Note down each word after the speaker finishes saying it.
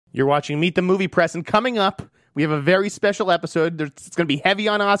You're watching Meet the Movie Press, and coming up, we have a very special episode. It's going to be heavy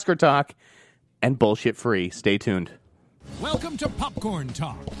on Oscar talk and bullshit free. Stay tuned. Welcome to Popcorn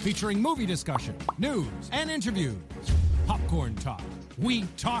Talk, featuring movie discussion, news, and interviews. Popcorn Talk, we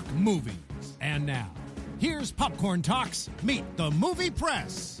talk movies. And now, here's Popcorn Talk's Meet the Movie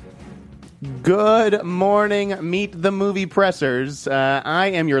Press. Good morning, Meet the Movie Pressers. I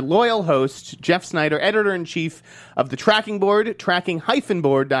am your loyal host, Jeff Snyder, editor-in-chief of the Tracking Board,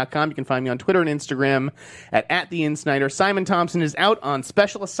 tracking-board.com. You can find me on Twitter and Instagram at @TheInSnyder. Simon Thompson is out on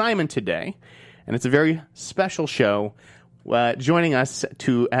special assignment today, and it's a very special show. Joining us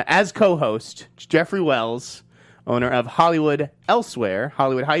as co-host, Jeffrey Wells, owner of Hollywood Elsewhere,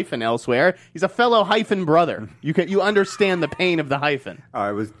 Hollywood-Elsewhere. He's a fellow hyphen brother. You understand the pain of the hyphen.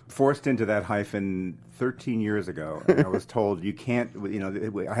 I was forced into that hyphen 13 years ago, and I was told you can't,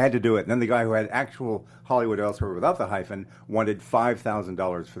 I had to do it. And then the guy who had actual Hollywood Elsewhere without the hyphen wanted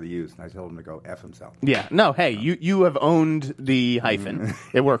 $5,000 for the use, and I told him to go F himself. Yeah, no, hey, you have owned the hyphen.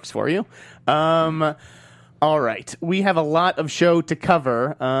 It works for you. All right, we have a lot of show to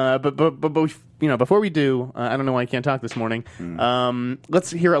cover, but before we do, I don't know why I can't talk this morning.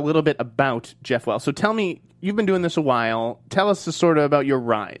 Let's hear a little bit about Jeff Wells. So tell me, you've been doing this a while. Tell us sort of about your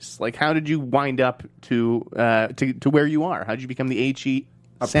rise. Like, how did you wind up to where you are? How did you become the HE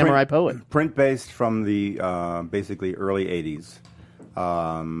samurai poet? Print-based from the basically early 80s.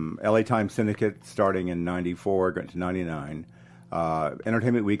 LA Times Syndicate starting in 94, going to 99.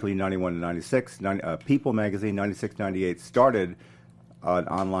 Entertainment Weekly, 91 to 96. People Magazine, 96, 98, started an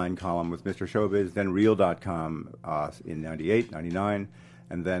online column with Mr. Showbiz, then Real.com in 98, 99.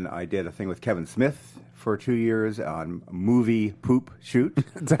 And then I did a thing with Kevin Smith for 2 years on Movie Poop Shoot.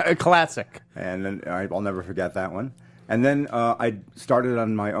 It's a classic. And then I'll never forget that one. And then I started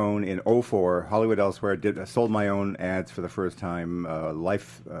on my own in 04, Hollywood Elsewhere. Sold my own ads for the first time,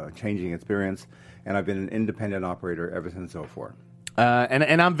 life-changing experience. And I've been an independent operator ever since 04.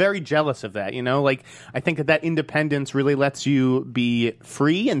 And I'm very jealous of that, like I think that independence really lets you be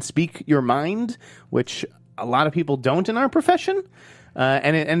free and speak your mind, which a lot of people don't in our profession.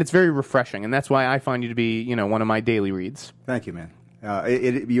 And it's very refreshing. And that's why I find you to be, one of my daily reads. Thank you, man.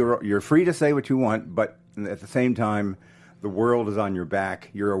 You're free to say what you want, but at the same time, the world is on your back.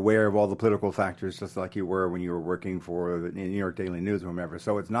 You're aware of all the political factors, just like you were when you were working for the New York Daily News or whomever.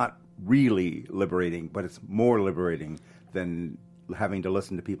 So it's not really liberating, but it's more liberating than having to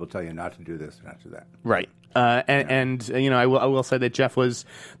listen to people tell you not to do this or not to do that. Right. I will say that Jeff was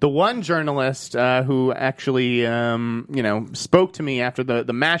the one journalist who actually, spoke to me after the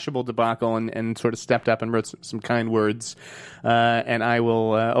Mashable debacle and sort of stepped up and wrote some kind words. And I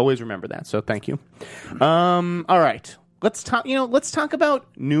will always remember that. So thank you. All right. Let's talk about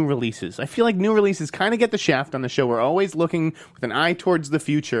new releases. I feel like new releases kind of get the shaft on the show. We're always looking with an eye towards the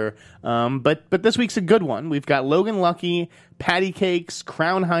future. But this week's a good one. We've got Logan Lucky, Patty Cakes,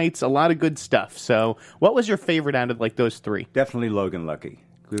 Crown Heights, a lot of good stuff. So what was your favorite out of those three? Definitely Logan Lucky.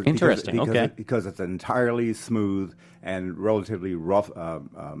 Interesting. Because it's entirely smooth and relatively rough,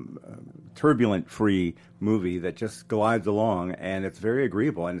 turbulent-free movie that just glides along, and it's very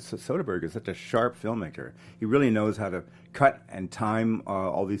agreeable. And Soderbergh is such a sharp filmmaker. He really knows how to cut and time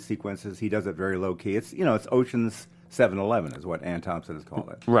all these sequences. He does it very low-key. It's Ocean's 7-Eleven is what Ann Thompson has called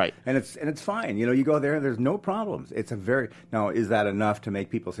it. Right. And it's fine. You go there's no problems. Now, is that enough to make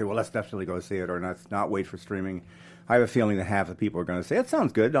people say, well, let's definitely go see it, or not wait for streaming? I have a feeling that half the people are going to say, it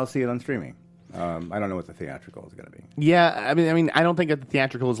sounds good, I'll see it on streaming. I don't know what the theatrical is going to be. Yeah, I mean, I don't think that the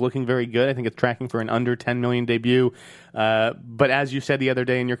theatrical is looking very good. I think it's tracking for an under 10 million debut. But as you said the other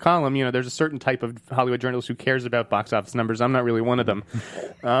day in your column, there's a certain type of Hollywood journalist who cares about box office numbers. I'm not really one of them.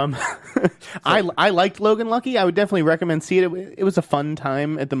 I liked Logan Lucky. I would definitely recommend see it. It was a fun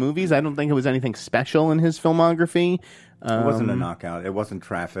time at the movies. I don't think it was anything special in his filmography. It wasn't a knockout. It wasn't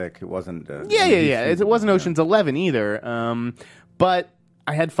Traffic. It wasn't... Yeah. It wasn't Ocean's 11 either. But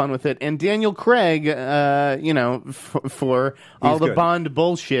I had fun with it. And Daniel Craig, for all the Bond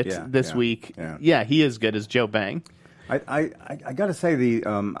bullshit this week, he is good as Joe Bang. I got to say,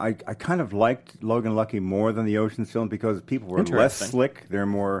 I kind of liked Logan Lucky more than the Ocean's film because people were less slick. They're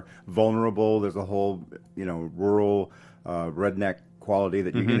more vulnerable. There's a whole, rural redneck quality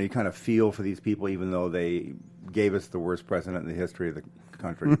that you kind of feel for these people, even though they gave us the worst president in the history of the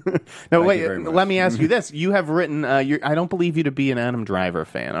country. No, wait, let me ask you this. You have written, I don't believe you to be an Adam Driver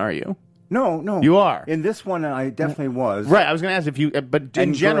fan, are you? No. You are? In this one, I definitely was. Right, I was going to ask if you, but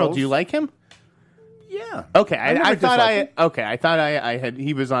in general, do you like him? Yeah. Okay, I thought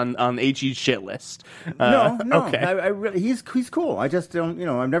he was on HE's shit list. No. Okay. He's cool. I just don't,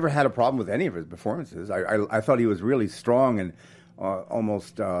 I've never had a problem with any of his performances. I thought he was really strong and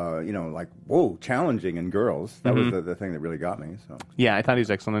almost like whoa, challenging in Girls. That was the thing that really got me. So Yeah, I thought he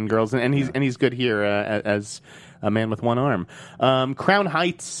was excellent in Girls, and he's good here as a man with one arm. Crown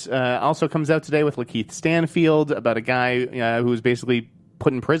Heights also comes out today with Lakeith Stanfield, about a guy who was basically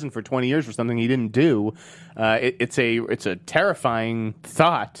put in prison for 20 years for something he didn't do. It's a terrifying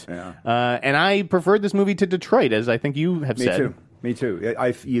thought. Yeah. And I preferred this movie to Detroit, as I think you have said. Me too.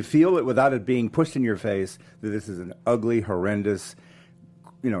 You feel it without it being pushed in your face that this is an ugly, horrendous,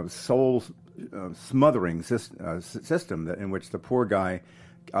 soul smothering system in which the poor guy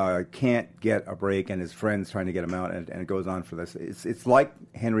can't get a break, and his friends trying to get him out, and it goes on for this. It's like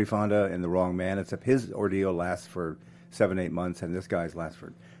Henry Fonda in The Wrong Man, except his ordeal lasts for 7-8 months, and this guy's lasts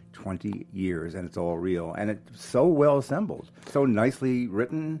for 20 years, and it's all real, and it's so well assembled, so nicely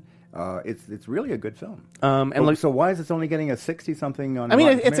written. It's really a good film. So why is it only getting a 60-something on? I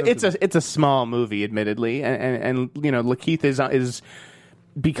mean, it's a small movie, admittedly, and Lakeith is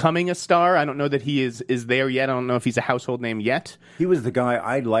becoming a star. I don't know that he is there yet. I don't know if he's a household name yet. He was the guy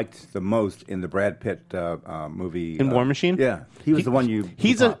I liked the most in the Brad Pitt movie in War Machine. Yeah, he was the one you.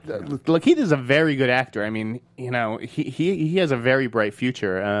 Lakeith is a very good actor. I mean, he has a very bright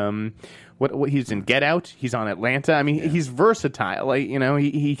future. What he's in Get Out. He's on Atlanta. I mean, he's versatile.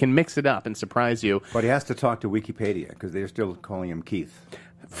 He can mix it up and surprise you. But he has to talk to Wikipedia because they're still calling him Keith.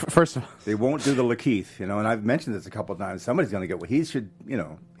 First of all, they won't do the Lakeith, and I've mentioned this a couple of times. Somebody's going to get what he should,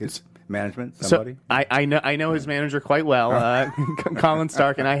 his management. Somebody. So I know his manager quite well, Colin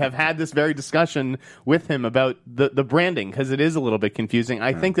Stark, and I have had this very discussion with him about the branding because it is a little bit confusing.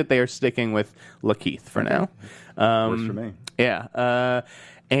 I think that they are sticking with Lakeith for now. Works for me. Yeah.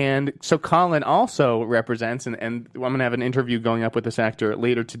 And so Colin also represents, and I'm going to have an interview going up with this actor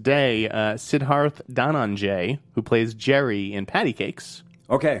later today, Siddharth Dhananjay, who plays Jerry in Patty Cakes.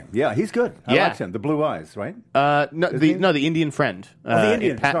 Okay, yeah, he's good. I like him. The blue eyes, right? No, the Indian friend. The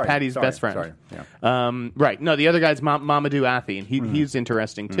Indian. Patty's best friend. Sorry. Yeah. Right. No, the other guy's Mamadou Athi, and he's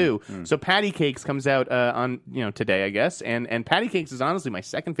interesting too. So Patty Cakes comes out on today, I guess, and Patty Cakes is honestly my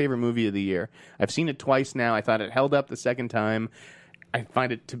second favorite movie of the year. I've seen it twice now. I thought it held up the second time. I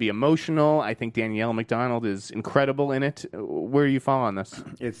find it to be emotional. I think Danielle McDonald is incredible in it. Where do you fall on this?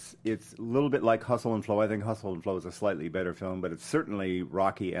 It's a little bit like Hustle and Flow. I think Hustle and Flow is a slightly better film, but it's certainly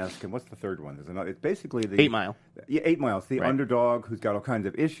Rocky-esque. And what's the third one? There's another. It's basically the 8 Mile. Yeah, 8 Mile. It's the right. underdog who's got all kinds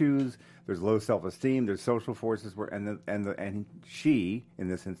of issues. There's low self-esteem. There's social forces and she, in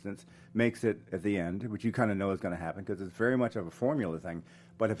this instance, makes it at the end, which you kind of know is going to happen because it's very much of a formula thing.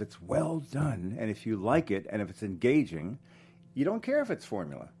 But if it's well done, and if you like it, and if it's engaging. You don't care if it's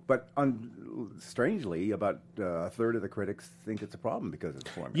formula, but strangely, about a third of the critics think it's a problem because it's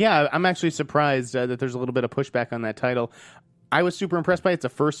formula. Yeah, I'm actually surprised that there's a little bit of pushback on that title. I was super impressed by it. It's a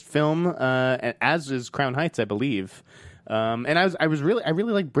first film, as is Crown Heights, I believe. And I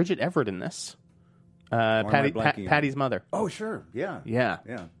really like Bridget Everett in this. Patty's mother. Oh, sure, yeah.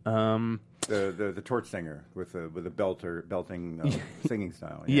 The torch singer with a belting singing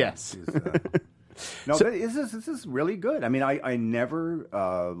style. Yeah. Yes. No, this is really good. I mean, I never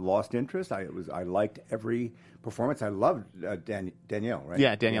lost interest. I liked every performance. I loved Danielle, right?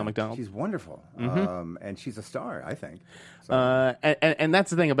 Yeah, Danielle McDonald. She's wonderful, and she's a star, I think. So. And that's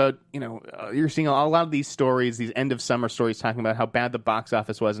the thing about you're seeing a lot of these stories, these end of summer stories, talking about how bad the box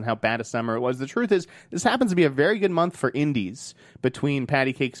office was and how bad a summer it was. The truth is, this happens to be a very good month for indies between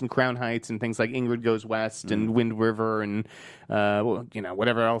Patty Cakes and Crown Heights and things like Ingrid Goes West and Wind River and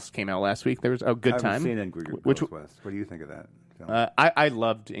whatever else came out last week. There was a good time. I haven't seen Ingrid Goes West. What do you think of that? I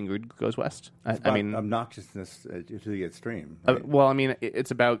loved Ingrid Goes West. I mean, obnoxiousness to the extreme. Right? Well, I mean,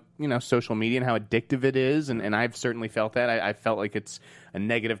 it's about social media and how addictive it is, and I've certainly felt that. I felt like it's a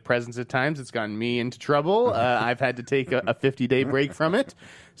negative presence at times. It's gotten me into trouble. I've had to take a 50-day break from it.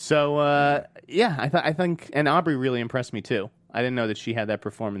 So I think, and Aubrey really impressed me too. I didn't know that she had that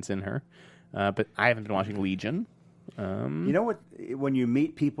performance in her, but I haven't been watching Legion. You know what? When you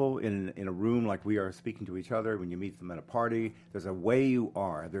meet people in a room like we are speaking to each other, when you meet them at a party, there's a way you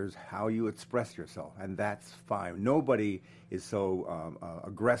are. There's how you express yourself, and that's fine. Nobody is so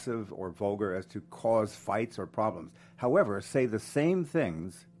aggressive or vulgar as to cause fights or problems. However, say the same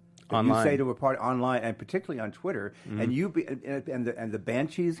things that online. You say to a party online, and particularly on Twitter, and the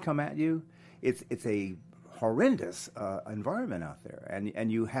banshees come at you. It's a horrendous environment out there,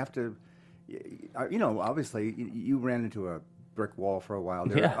 and you have to. Obviously, you ran into a brick wall for a while.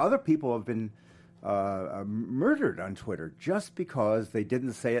 Other people have been murdered on Twitter just because they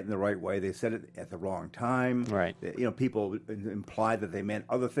didn't say it in the right way. They said it at the wrong time. Right. People implied that they meant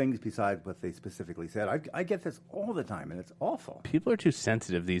other things besides what they specifically said. I get this all the time, and it's awful. People are too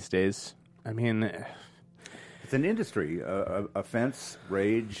sensitive these days. I mean, It's an industry. Offense,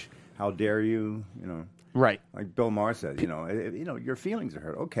 rage, how dare you, Right. Like Bill Maher said, your feelings are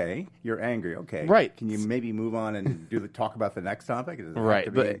hurt. Okay, you're angry. Okay, right. Can you maybe move on and talk about the next topic? Right.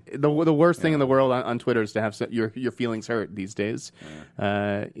 The worst thing in the world on Twitter is to have your feelings hurt these days.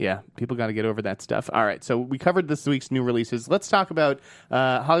 People got to get over that stuff. All right, so we covered this week's new releases. Let's talk about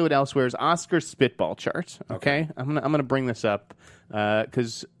Hollywood Elsewhere's Oscar spitball chart. Okay, I'm gonna bring this up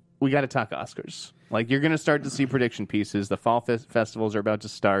because we got to talk Oscars. Like, you're gonna start to see prediction pieces. The fall festivals are about to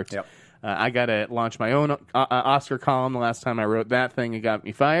start. Yep. I got to launch my own Oscar column. The last time I wrote that thing, it got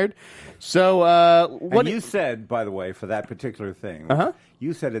me fired. So, what you said, by the way, for that particular thing,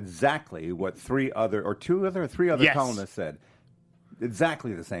 you said exactly what three other Yes. columnists said.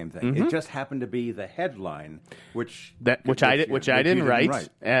 Exactly the same thing. It just happened to be the headline, which I didn't write.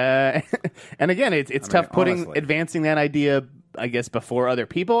 And again, it's tough advancing that idea, I guess, before other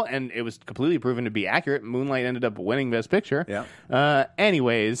people, and it was completely proven to be accurate. Moonlight ended up winning Best Picture. Yeah.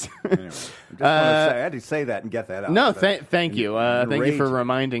 Anyways, I had to say that and get that out. No, thank you. Thank you for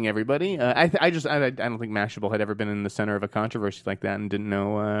reminding everybody. I don't think Mashable had ever been in the center of a controversy like that and didn't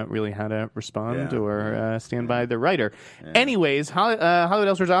know really how to respond or stand by the writer. Yeah. Anyways, Hollywood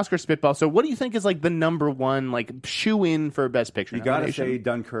Elsewhere's Oscar spitball. So, what do you think is like the number one shoe in for Best Picture? You got to say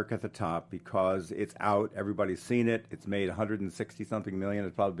Dunkirk at the top because it's out. Everybody's seen it. It's made 160 something million.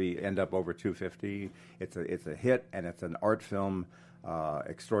 It'll probably end up over 250. It's a hit, and it's an art film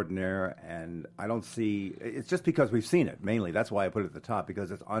extraordinaire. And I don't see it's just because we've seen it mainly. That's why I put it at the top,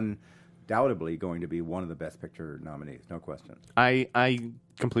 because it's undoubtedly going to be one of the Best Picture nominees, no question. I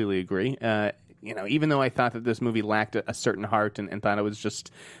completely agree. Even though I thought that this movie lacked a certain heart and thought it was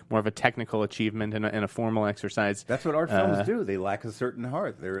just more of a technical achievement and a formal exercise. That's what art films do. They lack a certain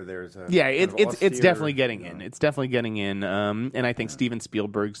heart. There's a it's definitely getting in. It's definitely getting in. And I think Steven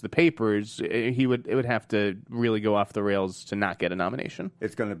Spielberg's The Papers, it would have to really go off the rails to not get a nomination.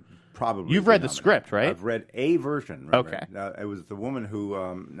 It's going to probably. You've read the script, right? I've read a version. Okay. It was the woman who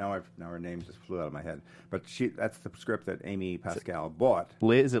now her name just flew out of my head, but that's the script that Amy Pascal bought.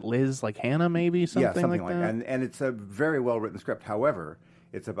 Is it Liz like Hannah maybe something like that? And it's a very well written script. However,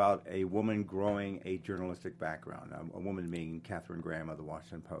 it's about a woman growing a journalistic background. A woman being Katharine Graham of the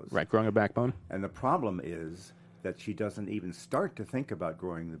Washington Post. Right, growing a backbone. And the problem is that she doesn't even start to think about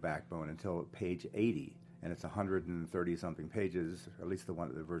growing the backbone until page 80. And it's 130-something pages, at least the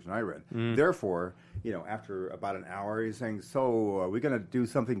version I read. Therefore, after about an hour, he's saying, "So, are we going to do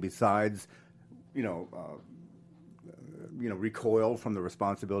something besides, recoil from the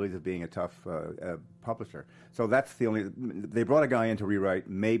responsibilities of being a tough publisher?" So that's the only. They brought a guy in to rewrite.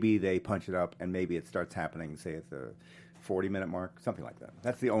 Maybe they punch it up, and maybe it starts happening, say at the 40-minute mark, something like that.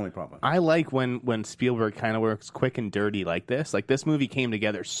 That's the only problem. I like when Spielberg kind of works quick and dirty like this. Like, this movie came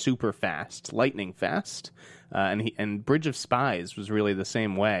together super fast, lightning fast, and Bridge of Spies was really the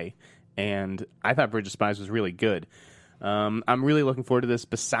same way. And I thought Bridge of Spies was really good. I'm really looking forward to this.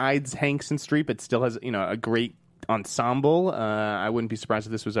 Besides Hanks and Streep, it still has a great ensemble. I wouldn't be surprised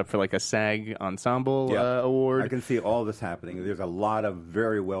if this was up for like a SAG Ensemble award. I can see all this happening. There's a lot of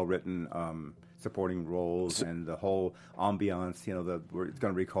very well written supporting roles and the whole ambiance. It's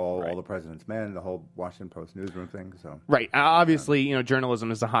going to recall All the President's Men, the whole Washington Post newsroom thing. So obviously, journalism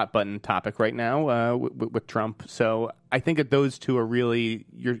is a hot button topic right now with Trump. So I think that those two are really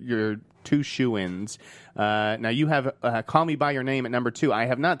your two shoe-ins. Now you have Call Me by Your Name at number 2. I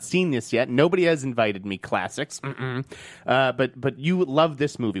have not seen this yet. Nobody has invited me. Classics. But you love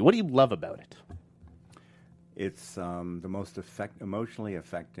this movie. What do you love about it? It's the most emotionally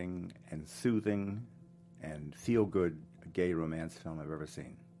affecting and soothing and feel-good gay romance film I've ever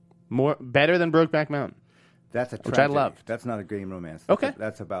seen. Better than Brokeback Mountain. That's a tragedy. Which I loved. That's not a gay romance.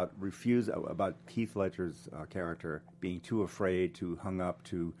 That's about about Heath Ledger's character being too afraid, too hung up,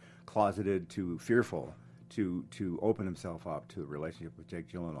 too closeted, too fearful to open himself up to a relationship with Jake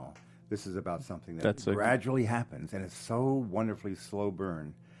Gyllenhaal. This is about something that gradually happens, and it's so wonderfully slow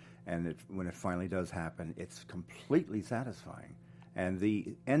burn. And when it finally does happen, it's completely satisfying. And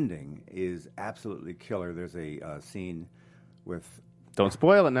the ending is absolutely killer. There's a scene with... Don't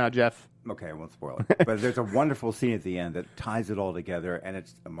spoil it now, Jeff. Okay, I won't spoil it. But there's a wonderful scene at the end that ties it all together, and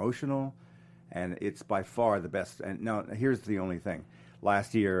it's emotional, and it's by far the best. And now, here's the only thing.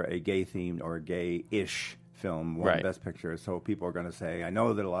 Last year, a gay-themed or a gay-ish film won Best Picture, so people are going to say, I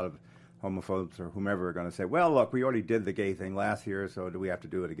know that a lot of homophobes or whomever are going to say, well, look, we already did the gay thing last year, so do we have to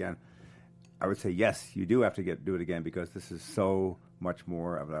do it again? I would say, yes, you do have to do it again, because this is so much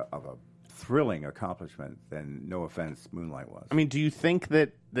more of a thrilling accomplishment than, no offense, Moonlight was. I mean, do you think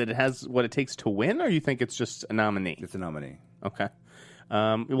that it has what it takes to win, or you think it's just a nominee? It's a nominee. Okay.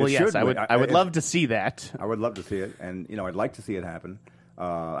 Well, It yes, should I would. win. I would love to see that. I would love to see it, and I'd like to see it happen.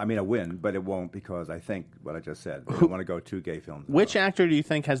 I mean, a win, but it won't because I think what I just said. I want to go 2 gay films. Which actor do you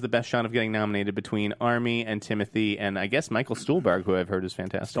think has the best shot of getting nominated between Armie and Timothy, and I guess Michael Stuhlbarg, who I've heard is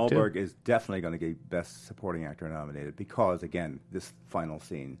fantastic Stolberg too? is definitely going to get Best Supporting Actor nominated because, again, this final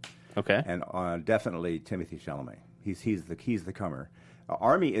scene. Okay. And definitely Timothy Chalamet. He's the comer.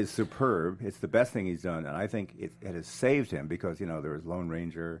 Armie is superb. It's the best thing he's done, and I think it has saved him because there was Lone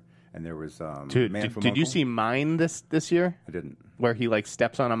Ranger and there was Dude, Man from did you U.N.C.L.E. see Mine this year? I didn't. Where he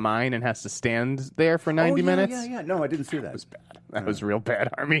steps on a mine and has to stand there for 90 minutes? Yeah. No, I didn't see that. That was bad. That was real bad,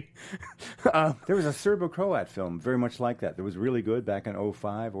 Armie. There was a Serbo-Croat film very much like that. That was really good back in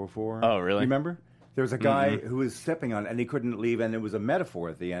 05, 04. Oh, really? Remember? There was a guy who was stepping on it, and he couldn't leave, and it was a metaphor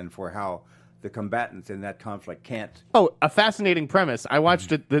at the end for how the combatants in that conflict can't. Oh, a fascinating premise. I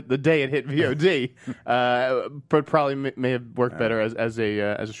watched it the day it hit VOD, but probably may have worked better as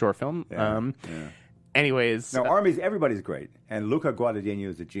a short film. Anyways, No, everybody's great, and Luca Guadagnino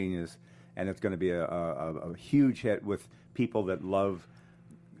is a genius, and it's going to be a huge hit with people that love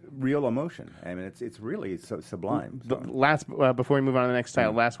real emotion. I mean, it's really so sublime. the last before we move on to the next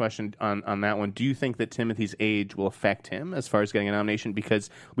title, last question on that one. Do you think that Timothy's age will affect him as far as getting a nomination? Because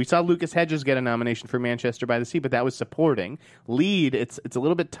we saw Lucas Hedges get a nomination for Manchester by the Sea, but that was supporting. Lead, it's a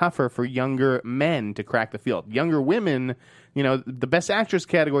little bit tougher for younger men to crack the field. Younger women, the Best Actress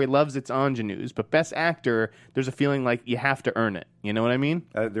category loves its ingenues, but Best Actor, there's a feeling like you have to earn it. You know what I mean?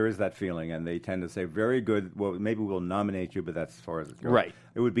 There is that feeling, and they tend to say, very good, well, maybe we'll nominate you, but that's as far as it goes. Right.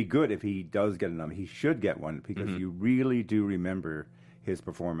 It would be good if he does get a nomination. He should get one, because you really do remember his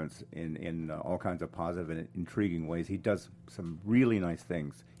performance in all kinds of positive and intriguing ways. He does some really nice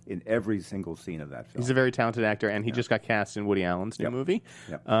things in every single scene of that film. He's a very talented actor, and he just got cast in Woody Allen's new movie.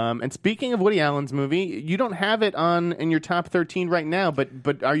 Yep. And speaking of Woody Allen's movie, you don't have it in your top 13 right now,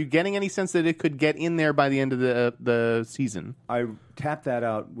 but are you getting any sense that it could get in there by the end of the season? I tapped that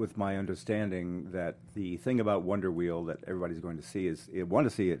out with my understanding that the thing about Wonder Wheel that everybody's going to see is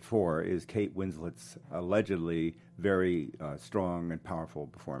Kate Winslet's allegedly very strong and powerful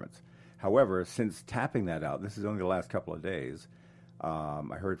performance. However, since tapping that out, this is only the last couple of days,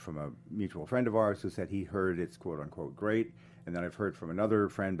 I heard from a mutual friend of ours who said he heard it's quote-unquote great, and then I've heard from another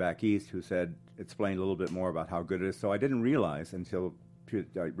friend back east who explained a little bit more about how good it is. So I didn't realize until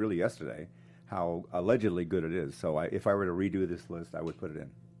really yesterday how allegedly good it is. So if I were to redo this list, I would put it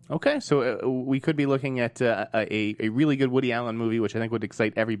in. Okay, so we could be looking at a really good Woody Allen movie, which I think would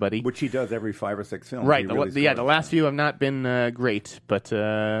excite everybody. Which he does every 5 or 6 films. Right. Really the last few have not been great, but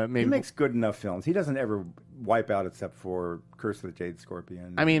maybe he makes good enough films. He doesn't ever wipe out except for Curse of the Jade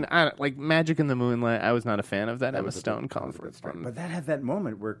Scorpion. I mean, like Magic in the Moonlight, I was not a fan of that. Emma Stone, Colin Firth. But that had that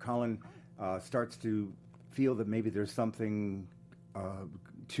moment where Colin starts to feel that maybe there's something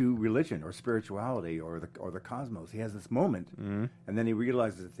to religion or spirituality or the cosmos. He has this moment, and then he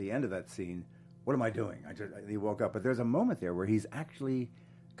realizes at the end of that scene, what am I doing? He woke up. But there's a moment there where he's actually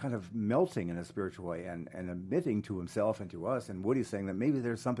kind of melting in a spiritual way and admitting to himself and to us, and Woody's saying that maybe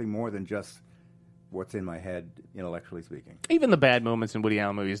there's something more than just what's in my head, intellectually speaking. Even the bad moments in Woody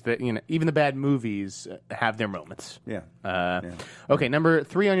Allen movies, even the bad movies have their moments. Yeah. Okay, number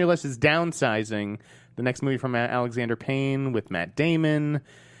 3 on your list is Downsizing, the next movie from Alexander Payne with Matt Damon.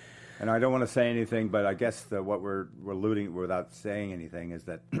 And I don't want to say anything, but I guess what we're alluding without saying anything is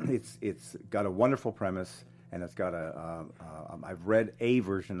that it's got a wonderful premise, and it's got I've read a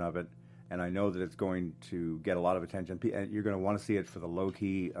version of it, and I know that it's going to get a lot of attention. And you're going to want to see it for the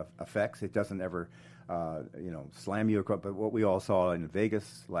low-key effects. It doesn't ever, slam you across. But what we all saw in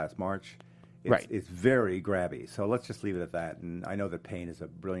Vegas last March, it's very grabby. So let's just leave it at that. And I know that Payne is a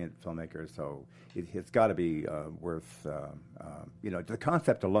brilliant filmmaker, so it's got to be worth, the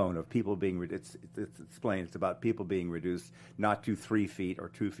concept alone of people being, it's explained, it's about people being reduced not to 3 feet or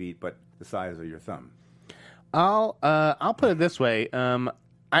 2 feet, but the size of your thumb. I'll put it this way.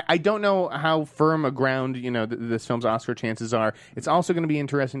 I don't know how firm a ground this film's Oscar chances are. It's also going to be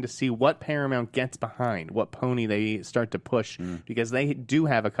interesting to see what Paramount gets behind, what pony they start to push, because they do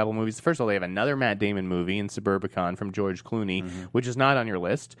have a couple movies. First of all, they have another Matt Damon movie in Suburbicon from George Clooney, which is not on your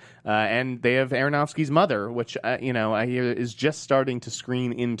list, and they have Aronofsky's Mother, which I hear is just starting to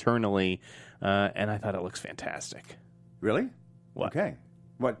screen internally, and I thought it looks fantastic. Really? What? Okay.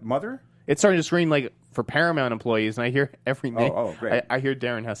 What, Mother? It's starting to screen for Paramount employees, and I hear every name. Oh, great. I hear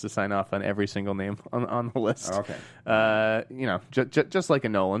Darren has to sign off on every single name on the list. Okay. Just like a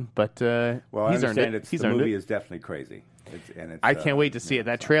Nolan, but well, he's I earned understand it. the movie is definitely crazy. I can't wait to see it.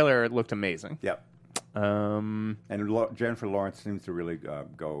 That trailer looked amazing. Yep. And Jennifer Lawrence seems to really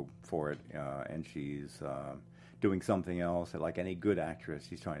go for it, and she's doing something else. And like any good actress,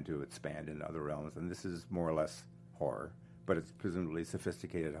 she's trying to expand into other realms. And this is more or less horror, but it's presumably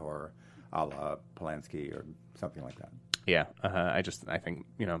sophisticated horror, a la Polanski or something like that. Yeah, I think,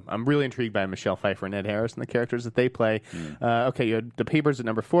 I'm really intrigued by Michelle Pfeiffer and Ed Harris and the characters that they play. Okay, you had The Papers at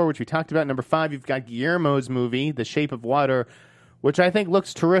number 4, which we talked about. Number 5, you've got Guillermo's movie, The Shape of Water, which I think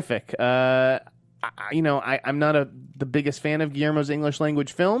looks terrific. I'm not the biggest fan of Guillermo's English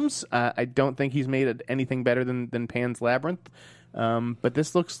language films. I don't think he's made anything better than Pan's Labyrinth. But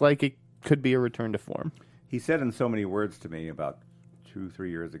this looks like it could be a return to form. He said in so many words to me about 2-3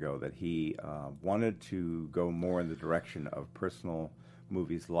 years ago that he wanted to go more in the direction of personal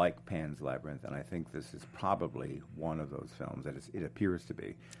movies like Pan's Labyrinth, and I think this is probably one of those films that it appears to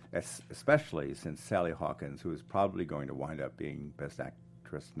be, especially since Sally Hawkins, who is probably going to wind up being Best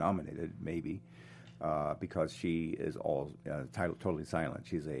Actress nominated, maybe, because she is totally silent.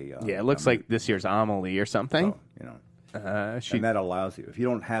 She's it looks like this year's Amelie or something. So, and that allows you, if you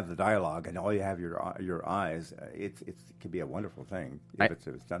don't have the dialogue and all you have your eyes, it can be a wonderful thing if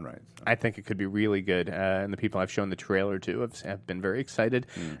it's done right. So. I think it could be really good, and the people I've shown the trailer to have been very excited.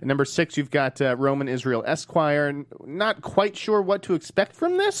 At number 6, you've got Roman Israel Esquire. Not quite sure what to expect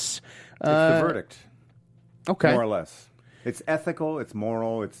from this. It's the verdict, okay, more or less. It's ethical, it's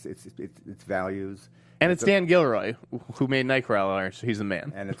moral, it's values. And it's Dan Gilroy, who made Nightcrawler, so he's the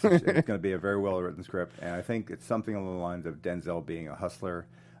man. And it's going to be a very well-written script. And I think it's something along the lines of Denzel being a hustler,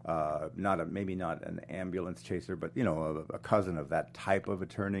 maybe not an ambulance chaser, but, a cousin of that type of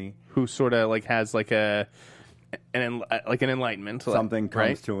attorney. Who sort of has an enlightenment. Something comes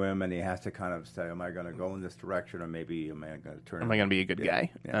right? to him, and he has to kind of say, am I going to go in this direction, or maybe am I going to turn? Am I going to be a good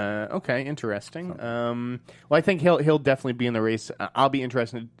guy? Yeah. Okay, interesting. Well, I think he'll definitely be in the race. I'll be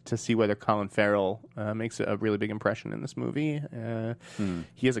interested to see whether Colin Farrell makes a really big impression in this movie.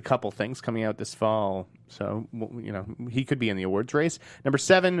 He has a couple things coming out this fall, so he could be in the awards race. Number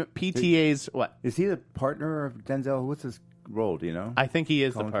 7, PTA's what? Is he the partner of Denzel? What's his role? Do you know? I think he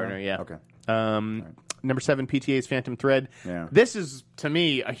is Colin the partner. Farrell? Yeah. Okay. Number 7, PTA's Phantom Thread. Yeah. This is, to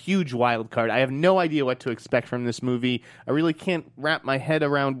me, a huge wild card. I have no idea what to expect from this movie. I really can't wrap my head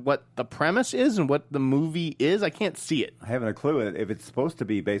around what the premise is and what the movie is. I can't see it. I haven't a clue. If it's supposed to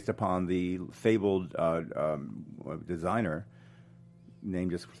be based upon the fabled designer,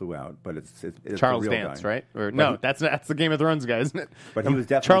 name just flew out, but it's Charles a real Dance, guy. right? Or no, that's the Game of Thrones guy, isn't it? But he was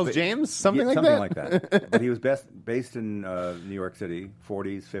definitely Charles James, something like that. But he was based in New York City,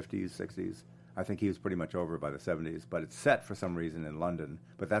 40s, 50s, 60s. I think he was pretty much over by the 70s, but it's set for some reason in London.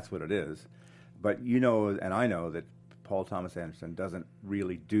 But that's what it is. But and I know that Paul Thomas Anderson doesn't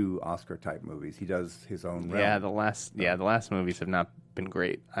really do Oscar-type movies. He does his own realm. Yeah, the last movies have not been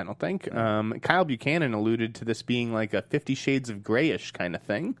great, I don't think. Kyle Buchanan alluded to this being like a 50 Shades of Grayish kind of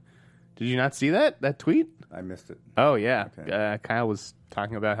thing. Did you not see that tweet? I missed it. Oh, yeah. Okay. Kyle was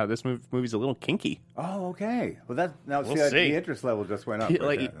talking about how this movie's a little kinky. Oh, okay. Well, We'll see. The interest level just went up.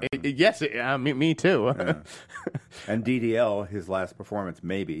 Yes, me too. Yeah. And DDL, his last performance,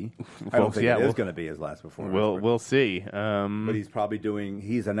 maybe. I don't think it is going to be his last performance. We'll see. But he's probably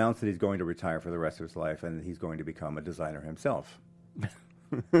he's announced that he's going to retire for the rest of his life, and he's going to become a designer himself.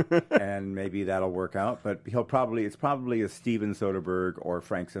 And maybe that'll work out, but it's probably a Steven Soderbergh or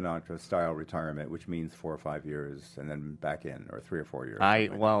Frank Sinatra style retirement, which means 4 or 5 years and then back in, or 3 or 4 years.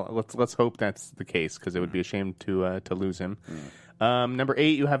 Let's hope that's the case, because it would be a shame to lose him. Number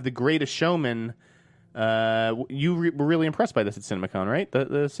 8, you have The Greatest Showman. You were really impressed by this at CinemaCon, right?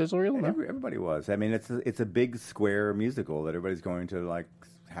 The sizzle reel. No? Everybody was. I mean, it's a big square musical that everybody's going to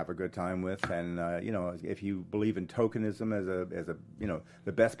have a good time with, and if you believe in tokenism as a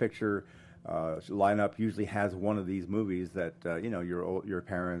the Best Picture lineup usually has one of these movies that your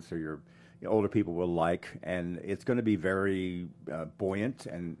parents or your older people will like, and it's going to be very buoyant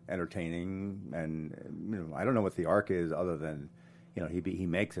and entertaining, and I don't know what the arc is other than he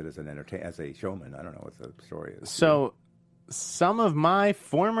makes it as as a showman. I don't know what the story is. So some of my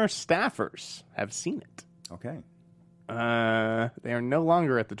former staffers have seen it. Okay. They are no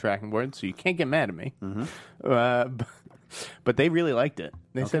longer at the tracking board, so you can't get mad at me. Mm-hmm. But they really liked it.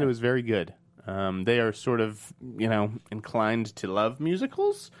 They said it was very good. They are sort of, inclined to love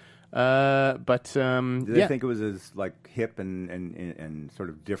musicals. Did they think it was as hip and sort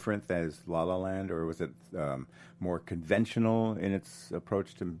of different as La La Land, or was it more conventional in its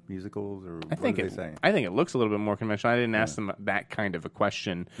approach to musicals? Or what did they say? I think it looks a little bit more conventional. I didn't ask them that kind of a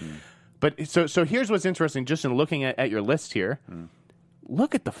question. But so here's what's interesting, just in looking at your list here.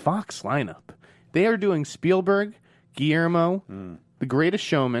 Look at the Fox lineup. They are doing Spielberg, Guillermo, The Greatest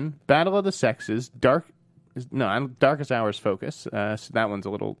Showman, Battle of the Sexes, Dark No, Darkest Hours Focus. So that one's a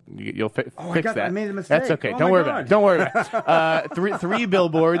little. You'll fix that. I made a mistake. That's okay. Oh Don't my worry God. about it. Don't worry about it. Three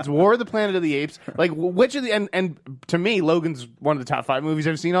billboards. War of the Planet of the Apes. Like which of the and to me, Logan's one of the top 5 movies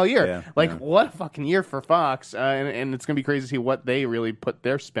I've seen all year. Yeah, like yeah. what a fucking year for Fox. And it's gonna be crazy to see what they really put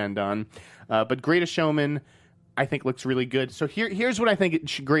their spend on. But Greatest Showman, I think looks really good. So here's what I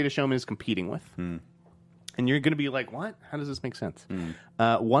think Greatest Showman is competing with. And you're gonna be like, what? How does this make sense?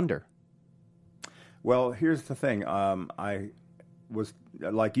 Wonder. Well, here's the thing. I was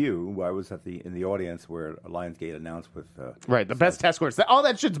like you. I was in the audience where Lionsgate announced with Right, the best test scores. All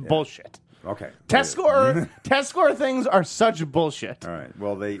that shit's bullshit. Okay. Test score things are such bullshit. All right.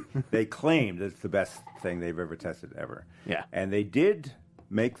 Well, they claimed it's the best thing they've ever tested ever. Yeah. And they did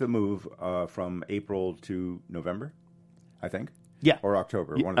make the move from April to November, I think. Yeah. Or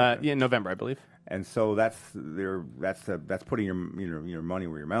October. One of the two. Yeah, November, I believe. And so that's putting your money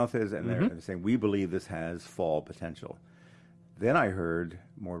where your mouth is, and they're saying we believe this has fall potential. Then I heard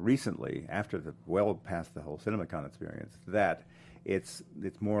more recently, after well past the whole CinemaCon experience, that it's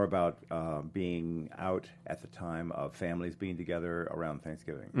more about being out at the time of families being together around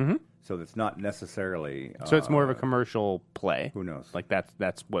Thanksgiving. So it's not necessarily. So it's more of a commercial play. Who knows? Like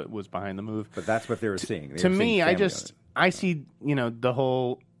that's what was behind the move. But that's what they were seeing. To me, I see the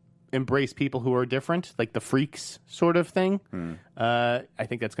whole embrace people who are different, like the freaks sort of thing. I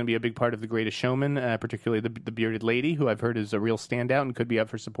think that's going to be a big part of The Greatest Showman, particularly the bearded lady, who I've heard is a real standout and could be up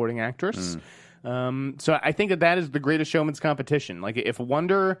for supporting actress. So I think that is The Greatest Showman's competition. Like if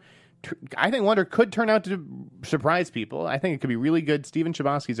Wonder, I think Wonder could turn out to surprise people. I think it could be really good. Steven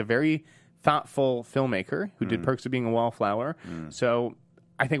Chbosky's a very thoughtful filmmaker who did Perks of Being a Wallflower. So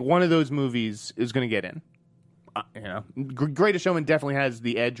I think one of those movies is going to get in. Greatest Showman definitely has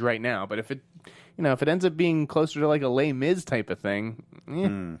the edge right now, but if it ends up being closer to like a Les Mis type of thing,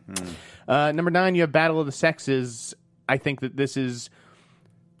 number 9, you have Battle of the Sexes. I think that this is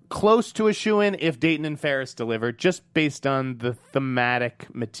close to a shoo-in if Dayton and Ferris deliver, just based on the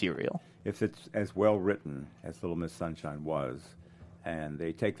thematic material. If it's as well written as Little Miss Sunshine was, and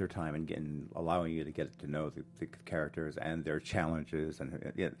they take their time in allowing you to get to know the characters and their challenges,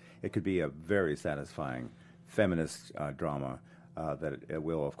 and it could be a very satisfying feminist drama that it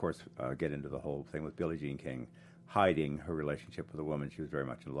will, of course, get into the whole thing with Billie Jean King hiding her relationship with a woman she was very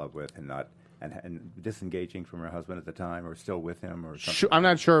much in love with and disengaging from her husband at the time, or still with him, or something. I'm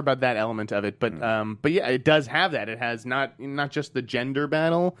not sure about that element of it, but yeah, it does have that. It has not just the gender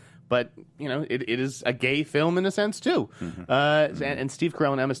battle, but it is a gay film in a sense too. And Steve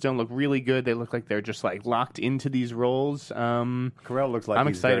Carell and Emma Stone look really good. They look like they're just like locked into these roles. Carell looks like I'm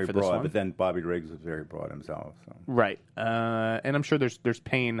he's excited very for this broad, one. but then Bobby Riggs was very broad himself. So. Right, and I'm sure there's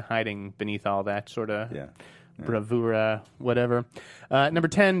pain hiding beneath all that sort of bravura, whatever. Number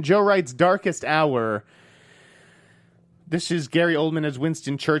 10, Joe Wright's Darkest Hour. This is Gary Oldman as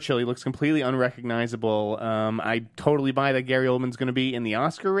Winston Churchill. He looks completely unrecognizable. I totally buy that Gary Oldman's going to be in the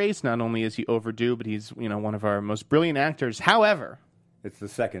Oscar race. Not only is he overdue, but he's one of our most brilliant actors. However, it's the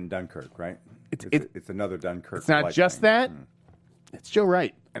second Dunkirk, right? It's another Dunkirk. It's not just that. It's Joe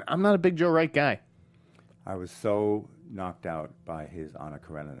Wright, and I'm not a big Joe Wright guy. I was so knocked out by his Anna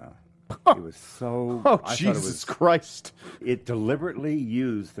Karenina. It was so... Jesus Christ. It deliberately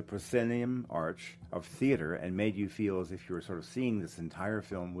used the proscenium arch of theater and made you feel as if you were sort of seeing this entire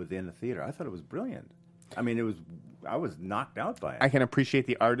film within a theater. I thought it was brilliant. I mean, I was knocked out by it. I can appreciate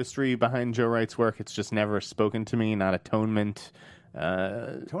the artistry behind Joe Wright's work. It's just never spoken to me, not Atonement.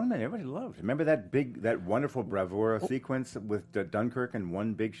 Atonement, everybody loved. Remember that wonderful bravura sequence with Dunkirk in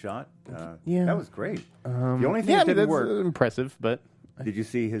one big shot? That was great. The only thing that didn't work... impressive, but... Did you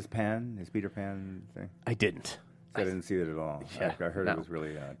see his Peter Pan thing? I didn't. I didn't see it at all. Yeah, I heard it was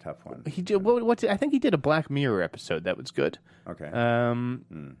really a tough one. He did. I think he did a Black Mirror episode that was good. Okay.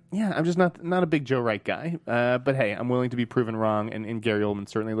 Yeah, I'm just not a big Joe Wright guy. But hey, I'm willing to be proven wrong, and Gary Oldman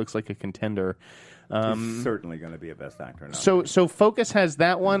certainly looks like a contender. He's certainly going to be a Best Actor. So Focus has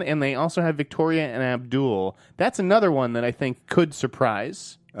that one, and they also have Victoria and Abdul. That's another one that I think could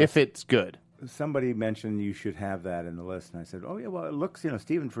surprise if it's good. Somebody mentioned you should have that in the list, and I said, "Oh yeah, well it looks,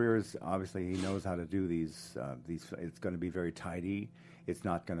 Stephen Frears obviously he knows how to do these. It's going to be very tidy. It's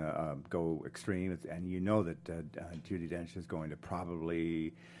not going to go extreme, and you know that Judi Dench is going to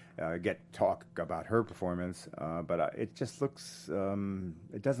probably talk about her performance, but it just looks.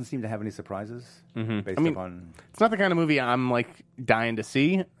 It doesn't seem to have any surprises based upon. It's not the kind of movie I'm like dying to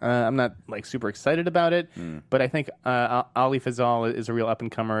see. I'm not like super excited about it, but I think Ali Fazal is a real up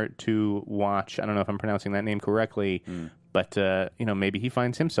and comer to watch. I don't know if I'm pronouncing that name correctly, but maybe he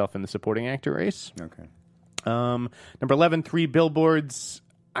finds himself in the supporting actor race. Okay. Number 11, 3 Billboards.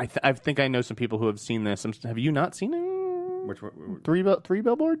 I think I know some people who have seen this. Have you not seen it? Which one? Three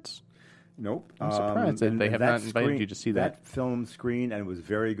Billboards? Nope. I'm surprised that they have not invited you to see that. That film screened and was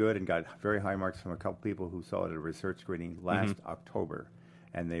very good and got very high marks from a couple people who saw it at a research screening last October.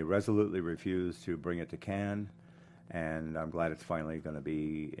 And they resolutely refused to bring it to Cannes. And I'm glad it's finally going to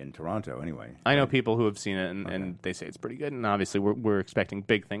be in Toronto anyway. I know people who have seen it, and they say it's pretty good. And obviously, we're expecting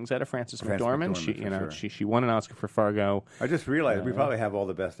big things out of Frances McDormand. She won an Oscar for Fargo. I just realized we probably have all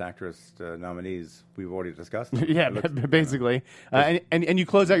the Best Actress nominees we've already discussed. Yeah, basically. And you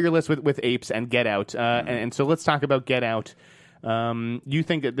close out your list with Apes and Get Out. And so let's talk about Get Out. You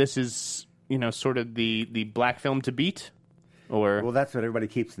think that this is sort of the black film to beat? Well, that's what everybody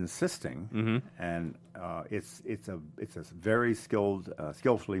keeps insisting, and it's a very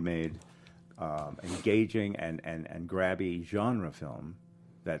skillfully made, engaging and grabby genre film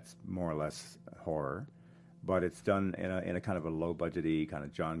that's more or less horror, but it's done in a kind of a low budgety kind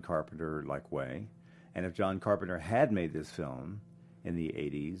of John Carpenter like way. And if John Carpenter had made this film in the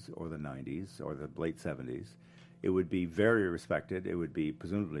 80s or the 90s or the late 70s, it would be very respected. It would be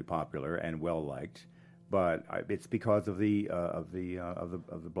presumably popular and well liked. But it's because of the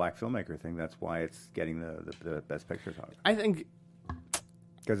black filmmaker thing. That's why it's getting the Best Picture talk. I think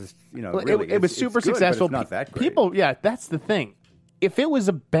because it's it was super successful. But it's not that great. People, that's the thing. If it was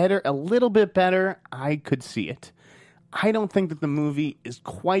a little bit better, I could see it. I don't think that the movie is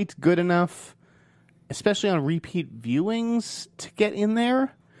quite good enough, especially on repeat viewings, to get in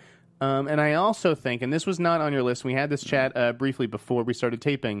there. And I also think, and this was not on your list, we had this chat briefly before we started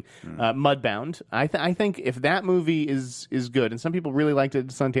taping, Mudbound. I think if that movie is good, and some people really liked it at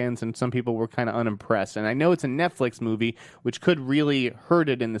Sundance, and some people were kind of unimpressed, and I know it's a Netflix movie, which could really hurt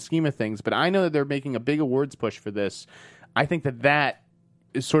it in the scheme of things, but I know that they're making a big awards push for this. I think that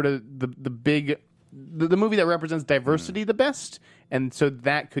is sort of the movie that represents diversity the best, and so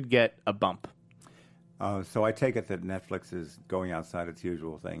that could get a bump. So I take it that Netflix is going outside its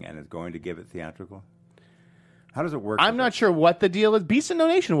usual thing and is going to give it theatrical? How does it work? I'm not sure what the deal is. Beast of No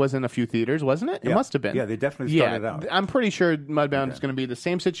Nation was in a few theaters, wasn't it? Yeah. It must have been. Yeah, they definitely started out. I'm pretty sure Mudbound is going to be the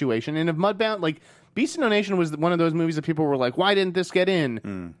same situation. And if Mudbound, Beast of No Nation was one of those movies that people were like, why didn't this get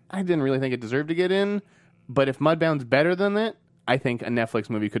in? I didn't really think it deserved to get in. But if Mudbound's better than that, I think a Netflix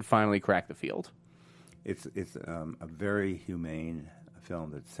movie could finally crack the field. It's a very humane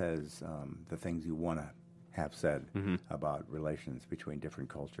film that says the things you want to have said about relations between different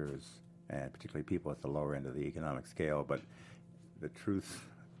cultures and particularly people at the lower end of the economic scale. But the truth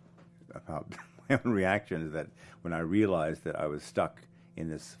about my own reaction is that when I realized that I was stuck in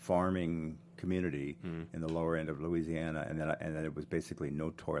this farming community in the lower end of Louisiana, and then it was basically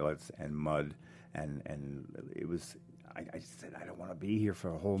no toilets and mud, and it was. I just said, I don't want to be here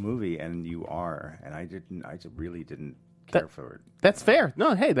for a whole movie, and you are, and I just really didn't care for it. That's fair.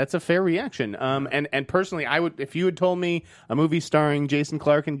 No, hey, that's a fair reaction. And personally, I would, if you had told me a movie starring Jason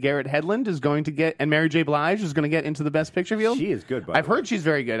Clarke and Garrett Hedlund is going to get, and Mary J. Blige is going to get into the Best Picture field, she is good. I've heard she's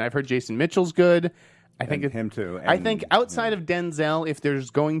very good. I've heard Jason Mitchell's good. I think him too. I think outside of Denzel, if there's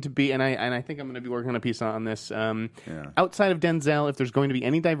going to be, and I think I'm going to be working on a piece on this. Outside of Denzel, if there's going to be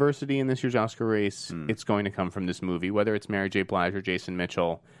any diversity in this year's Oscar race, it's going to come from this movie, whether it's Mary J. Blige or Jason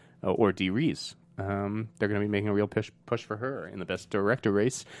Mitchell or Dee Rees. They're going to be making a real push for her in the Best Director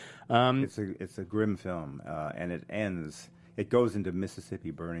race. It's a grim film, and it ends. It goes into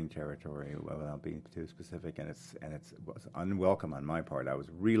Mississippi burning territory without being too specific, and it was unwelcome on my part. I was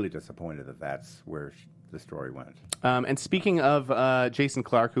really disappointed that that's where the story went. And speaking of Jason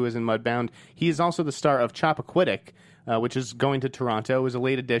Clarke, who is in Mudbound, he is also the star of Chappaquiddick, which is going to Toronto. It was a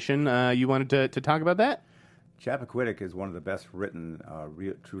late edition. You wanted to talk about that? Chappaquiddick is one of the best written,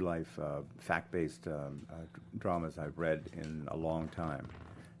 true life, fact-based dramas I've read in a long time.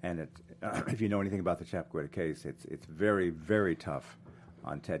 And if you know anything about the Chappaquiddick case, it's very, very tough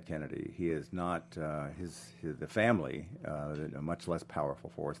on Ted Kennedy. He is not the family, a much less powerful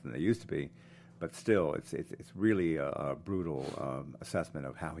force than they used to be, but still, it's really a brutal assessment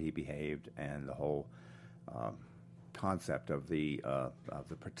of how he behaved and the whole concept of the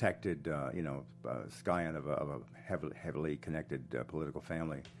protected, scion of a heavily connected political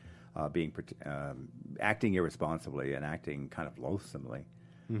family being acting irresponsibly and acting kind of loathsomely.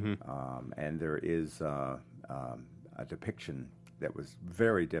 And there is a depiction that was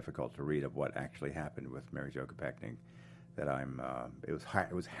very difficult to read of what actually happened with Mary Jo Kopechne. That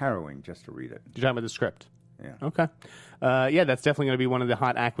it was harrowing just to read it. You're talking about the script. Yeah. Okay. That's definitely going to be one of the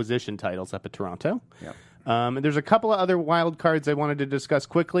hot acquisition titles up at Toronto. Yeah. There's a couple of other wild cards I wanted to discuss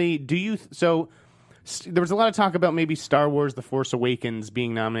quickly. There was a lot of talk about maybe Star Wars: The Force Awakens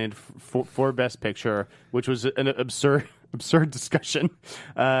being nominated for Best Picture, which was an absurd discussion.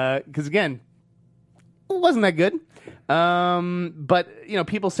 Because again, it wasn't that good. But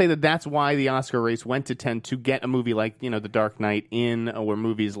people say that that's why the Oscar race went to 10 to get a movie like The Dark Knight in, or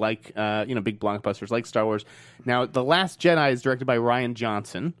movies like big blockbusters like Star Wars. Now, The Last Jedi is directed by Rian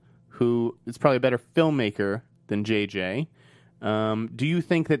Johnson, who is probably a better filmmaker than JJ. Do you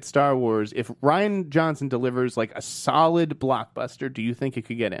think that Star Wars, if Rian Johnson delivers like a solid blockbuster, do you think it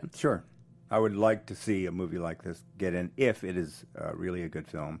could get in? Sure. I would like to see a movie like this get in if it is really a good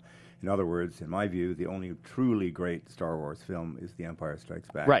film. In other words, in my view, the only truly great Star Wars film is The Empire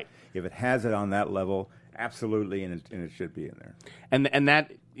Strikes Back. Right. If it has it on that level, absolutely, and it should be in there. And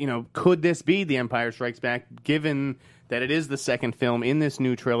that, could this be The Empire Strikes Back, given that it is the second film in this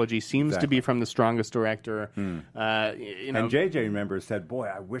new trilogy, seems to be from the strongest director. And JJ, remember, said, boy,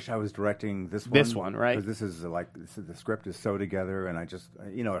 I wish I was directing this one. This one, right? Because the script is so together, and I just,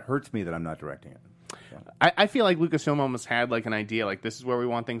 it hurts me that I'm not directing it. So. I feel like Lucasfilm almost had like an idea, like this is where we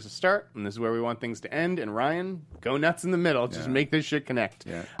want things to start, and this is where we want things to end, and Ryan, go nuts in the middle. Just make this shit connect.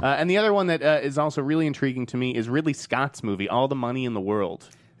 Yeah. And the other one that is also really intriguing to me is Ridley Scott's movie, All the Money in the World.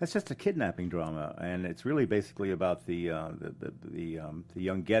 That's just a kidnapping drama, and it's really basically about the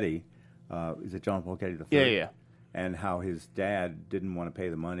young Getty. Is it John Paul Getty III? Yeah. And how his dad didn't want to pay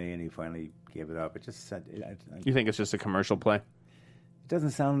the money, and he finally gave it up. It just said. You think it's just a commercial play? It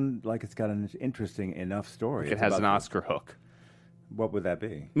doesn't sound like it's got an interesting enough story. Like it has an Oscar hook. What would that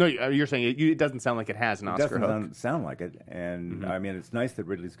be? No, you're saying it doesn't sound like it has an Oscar hook. It doesn't sound like it, and I mean, it's nice that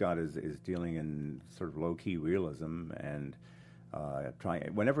Ridley Scott is dealing in sort of low key realism and.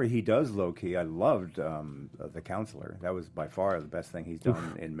 Trying whenever he does low key, I loved The Counselor. That was by far the best thing he's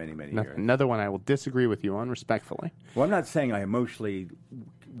done in many years. Another one I will disagree with you on respectfully. Well, I'm not saying I emotionally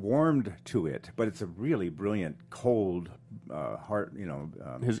warmed to it, but it's a really brilliant, cold heart.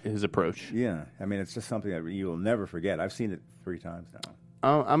 His approach. Yeah, I mean, it's just something that you will never forget. I've seen it 3 times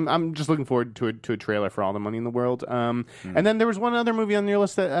now. I'm just looking forward to a trailer for All the Money in the World. And then there was one other movie on your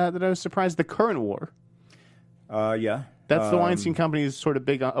list that I was surprised, The Current War. Yeah. That's the Weinstein Company's sort of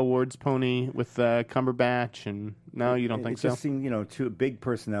big awards pony with Cumberbatch, and no, you don't think so? It just seemed, 2 big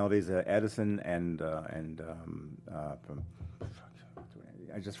personalities, Edison and I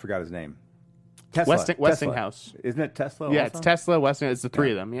just forgot his name. Tesla. Westinghouse. Isn't it Tesla? Yeah, also? It's Tesla, Westinghouse. It's the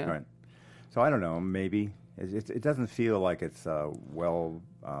 3 of them. Yeah. Right. So I don't know. Maybe it doesn't feel like it's well.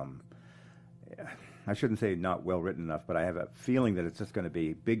 I shouldn't say not well written enough, but I have a feeling that it's just going to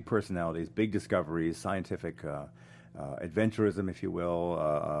be big personalities, big discoveries, scientific adventurism, if you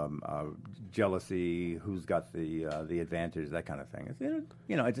will, jealousy, who's got the advantage, that kind of thing.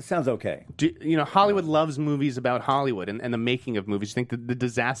 It just sounds okay. Hollywood loves movies about Hollywood and the making of movies. Do you think that The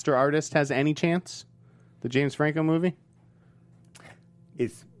Disaster Artist has any chance? The James Franco movie?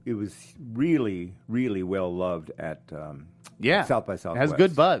 It was really, really well loved at South by Southwest. It has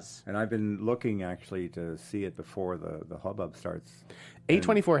good buzz. And I've been looking actually to see it before the hubbub starts.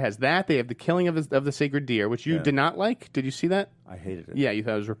 A24 has that. They have The Killing of the Sacred Deer, which you did not like. Did you see that? I hated it. Yeah, you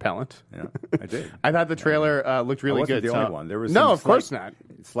thought it was repellent. Yeah, I did. I thought the trailer looked really good. The only one. There was of course not.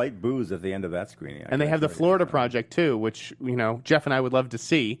 Slight booze at the end of that screening. And they have the Florida Project too, which Jeff and I would love to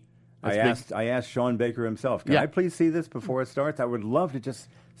see. I asked Sean Baker himself, can I please see this before it starts? I would love to just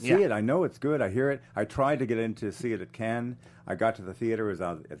see it. I know it's good. I hear it. I tried to get in to see it at Cannes. I got to the theater. It was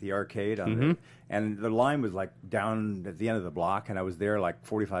at the arcade. And the line was like down at the end of the block, and I was there like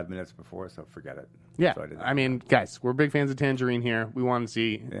 45 minutes before, so forget it. Yeah. So I mean, guys, we're big fans of Tangerine here. We want to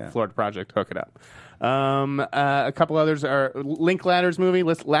see Florida Project hook it up. A couple others are Linklatter's movie,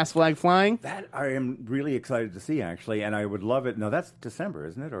 Last Flag Flying. That I am really excited to see, actually, and I would love it. No, that's December,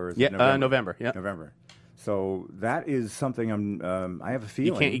 isn't it? Or is it November? November. Yeah, November. So that is something I have a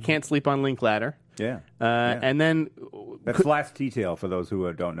feeling. You can't sleep on Linklater. Yeah. And then that's Last Detail for those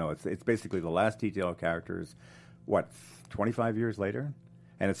who don't know. It's basically the Last Detail characters. 25 years later,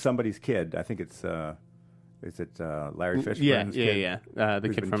 and it's somebody's kid. I think it's. Is it Larry Fishburne's kid? Yeah. The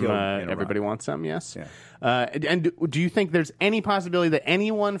kid from Everybody Wants Some, yes. Yeah. And do you think there's any possibility that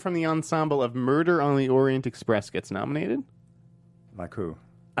anyone from the ensemble of Murder on the Orient Express gets nominated? Like who?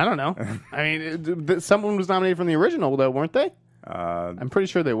 I don't know. I mean, someone was nominated from the original, though, weren't they? I'm pretty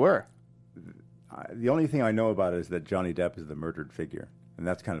sure they were. The only thing I know about it is that Johnny Depp is the murdered figure, and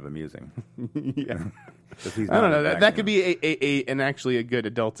that's kind of amusing. Yeah. I don't know. That could be an actually a good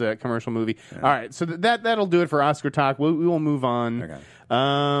adult commercial movie. Yeah. All right, so that'll do it for Oscar talk. We will move on. Okay.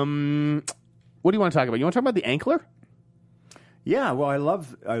 What do you want to talk about? You want to talk about The Ankler? Yeah, well, I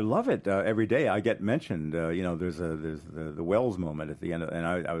love it every day. I get mentioned. There's the Wells moment at the end, and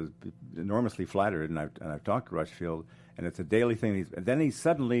I was enormously flattered. And I've talked to Rushfield, and it's a daily thing. And then he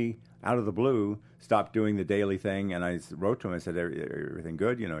suddenly, out of the blue, stopped doing the daily thing. And I wrote to him. I said, "Everything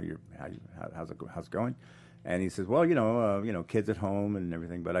good? How's it going?" And he says, "Well, kids at home and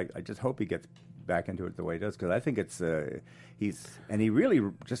everything. But I just hope he gets back into it the way he does, because I think it's he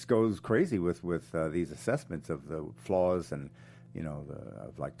really just goes crazy with these assessments of the flaws and."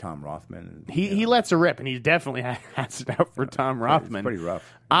 Of like Tom Rothman. He lets a rip, and he definitely has it out for Tom Rothman. It's pretty rough.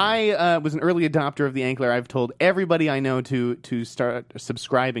 I was an early adopter of the Ankler. I've told everybody I know to start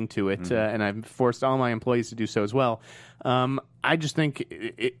subscribing to it, and I've forced all my employees to do so as well. I just think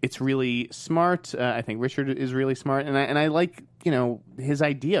it's really smart. I think Richard is really smart, and I like his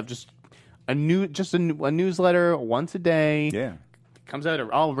idea of just a newsletter once a day. Yeah. Comes out at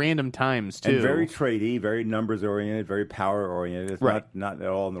all random times, too. And very tradey, very numbers-oriented, very power-oriented. It's right. not at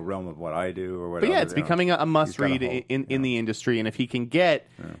all in the realm of what I do or whatever. But yeah, it's becoming a must-read in the industry. And if he can get,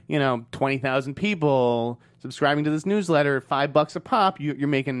 20,000 people subscribing to this newsletter, $5 a pop, you're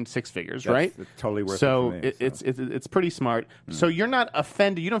making six figures, right? It's totally worth so it for me. It's pretty smart. So you're not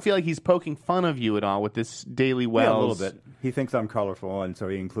offended. You don't feel like he's poking fun of you at all with this Daily Wells? Yeah, a little bit. He thinks I'm colorful, and so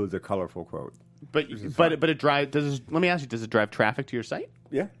he includes a colorful quote. But it drives. Let me ask you: does it drive traffic to your site?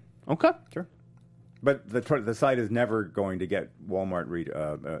 Yeah. Okay. Sure. But the site is never going to get Walmart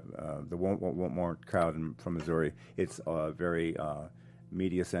the Walmart crowd from Missouri. It's very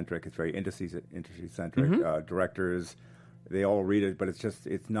media centric. It's very industry centric. Directors, they all read it, but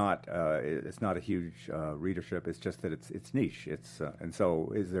it's not a huge readership. It's just that it's niche. And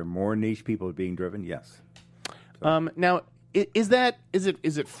so is there more niche people being driven? Yes. So. Now. Is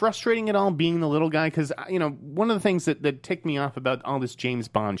it frustrating at all being the little guy? Because one of the things that ticked me off about all this James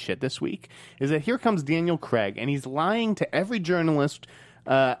Bond shit this week is that here comes Daniel Craig, and he's lying to every journalist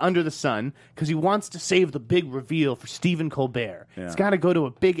under the sun because he wants to save the big reveal for Stephen Colbert. Yeah. It's got to go to a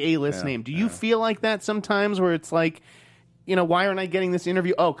big A-list name. Do you feel like that sometimes, where it's like, why aren't I getting this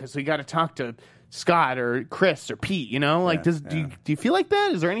interview? Oh, because we got to talk to Scott or Chris or Pete. Do you feel like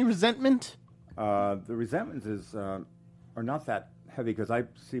that? Is there any resentment? The resentment is. Are not that heavy because I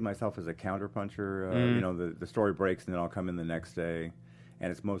see myself as a counterpuncher. The story breaks and then I'll come in the next day,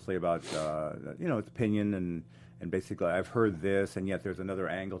 and it's mostly about it's opinion and basically I've heard this and yet there's another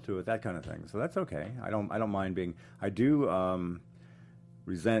angle to it, that kind of thing. So that's okay. I don't mind being. I do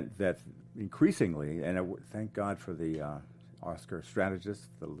resent that increasingly, and thank God for the Oscar strategists,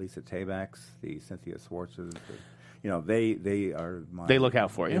 the Lisa Tabaks, the Cynthia Swartzes. They are they look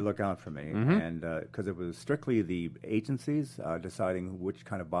out for you. They look out for me, and because it was strictly the agencies deciding which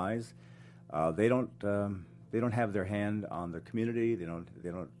kind of buys, they don't have their hand on the community. They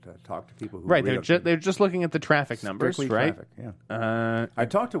don't talk to people who right. They're just looking at the traffic numbers, right? Traffic, yeah. I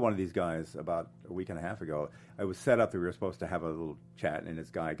talked to one of these guys about a week and a half ago. I was set up that we were supposed to have a little chat, and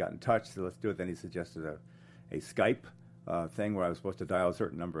this guy got in touch. So let's do it. Then he suggested a Skype. Thing where I was supposed to dial a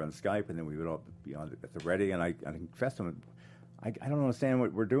certain number on Skype, and then we would all be on at the ready. And I confessed to him, I don't understand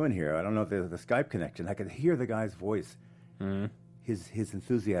what we're doing here. I don't know if there's the Skype connection. I could hear the guy's voice. Mm-hmm. His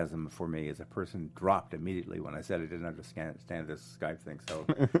enthusiasm for me as a person dropped immediately when I said I didn't understand this Skype thing. So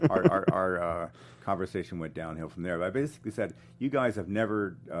our conversation went downhill from there. But I basically said, you guys have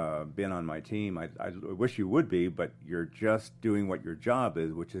never been on my team. I wish you would be, but you're just doing what your job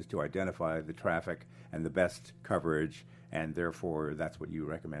is, which is to identify the traffic and the best coverage, and therefore that's what you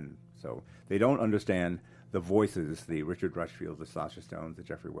recommend. So they don't understand the voices, the Richard Rushfield, the Sasha Stones, the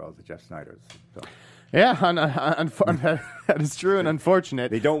Jeffrey Wells, the Jeff Snyders. So. Yeah, that is true and unfortunate.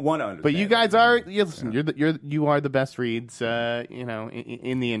 They don't want to understand. But you guys are. Listen, you are the best reads,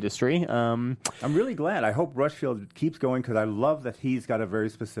 in the industry. I'm really glad. I hope Rushfield keeps going because I love that he's got a very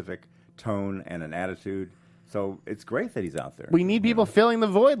specific tone and an attitude. So it's great that he's out there. We need people filling the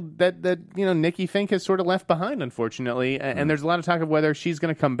void that Nikki Fink has sort of left behind, unfortunately. And there's a lot of talk of whether she's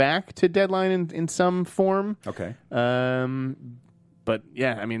going to come back to Deadline in some form. Okay. But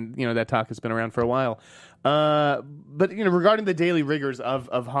yeah, I mean, that talk has been around for a while. But regarding the daily rigors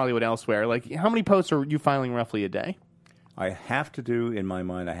of Hollywood Elsewhere, like how many posts are you filing roughly a day? I have to do, in my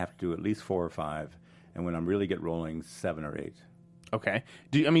mind, at least 4 or 5, and when I'm really get rolling, 7 or 8. Okay.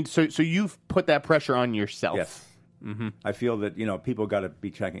 So you've put that pressure on yourself? Yes. Mm-hmm. I feel that people have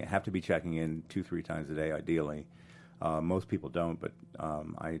to be checking in 2-3 times a day, ideally. Most people don't, but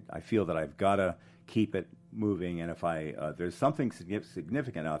I feel that I've got to keep it moving. And if there's something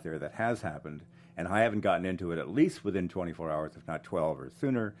significant out there that has happened, and I haven't gotten into it at least within 24 hours, if not 12 or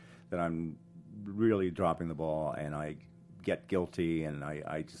sooner, then I'm really dropping the ball, and I get guilty, and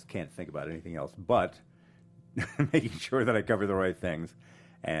I just can't think about anything else but making sure that I cover the right things,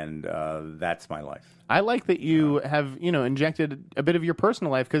 and that's my life. I like that you have, injected a bit of your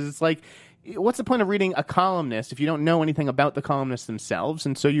personal life, because it's like, what's the point of reading a columnist if you don't know anything about the columnists themselves?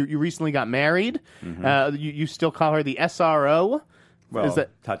 And so you recently got married. You still call her the SRO? Well, Is that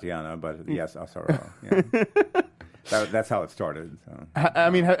Tatiana, but yes, SRO. Yeah. That's how it started. So. I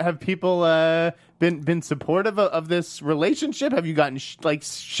mean, have people been supportive of this relationship? Have you gotten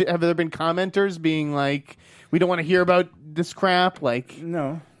have there been commenters being like, we don't want to hear about this crap? Like,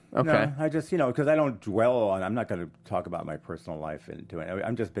 no. Okay. No, I just, because I don't dwell on, I'm not going to talk about my personal life into it.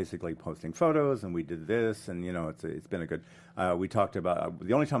 I'm just basically posting photos, and we did this, and, it's been a good, we talked about,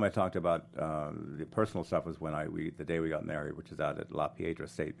 the only time I talked about the personal stuff was when the day we got married, which is out at La Piedra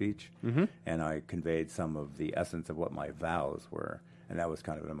State Beach, and I conveyed some of the essence of what my vows were, and that was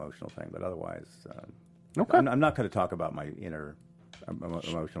kind of an emotional thing, but otherwise, okay. I'm not going to talk about my inner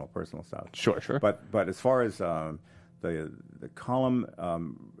emotional, personal stuff. Sure. But as far as the column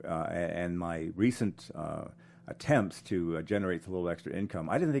and my recent attempts to generate a little extra income,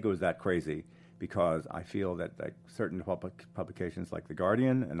 I didn't think it was that crazy, because I feel that certain publications like The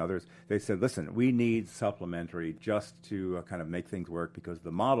Guardian and others, they said, listen, we need supplementary just to kind of make things work, because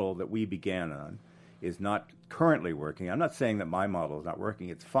the model that we began on is not currently working. I'm not saying that my model is not working.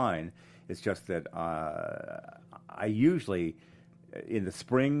 It's fine. It's just that I usually, in the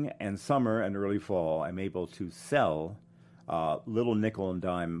spring and summer and early fall, I'm able to sell little nickel and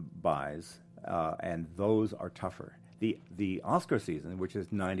dime buys, and those are tougher. The Oscar season, which is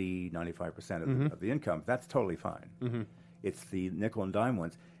 95% of the income, that's totally fine. It's the nickel and dime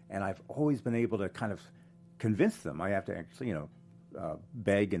ones, and I've always been able to kind of convince them. I have to actually,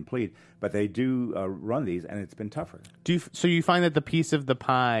 beg and plead, but they do run these, and it's been tougher. So you find that the piece of the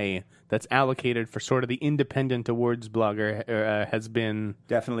pie that's allocated for sort of the independent awards blogger has been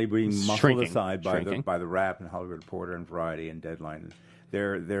definitely being muscled shrinking, aside by the Wrap and Hollywood Reporter and Variety and Deadline.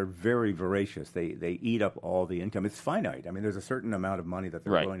 They're very voracious. They eat up all the income. It's finite. I mean, there's a certain amount of money that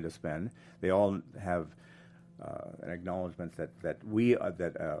they're willing to spend. They all have an acknowledgement that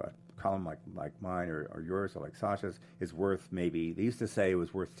a column like mine or yours or like Sasha's is worth, maybe, they used to say it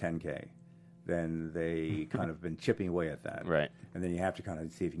was worth $10K. Then they kind of been chipping away at that. Right. And then you have to kind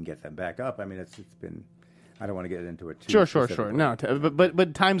of see if you can get them back up. I mean, it's been, I don't want to get into it too Sure. No,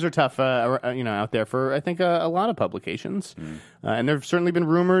 but times are tough, out there for, I think, a lot of publications. And there have certainly been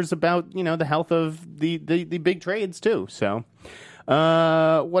rumors about, the health of the big trades, too. So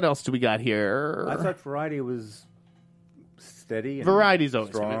what else do we got here? I thought Variety was steady. And Variety's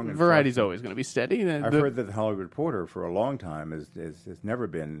always strong. Variety's always going to be steady. I've heard that the Hollywood Reporter for a long time has never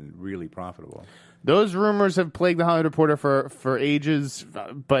been really profitable. Those rumors have plagued the Hollywood Reporter for ages,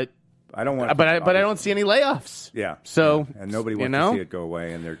 but I don't want. But I don't see any layoffs. Yeah. So and nobody wants to see it go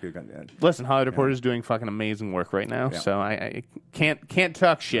away, and they're listen. Hollywood Reporter is doing fucking amazing work right now. Yeah. So I can't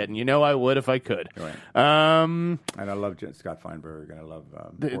talk shit, and I would if I could. Right. And I love Scott Feinberg, and I love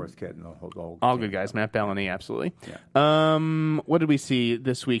Forrest Kitt, and the whole all good guys. Matt Bellany, absolutely. Yeah. What did we see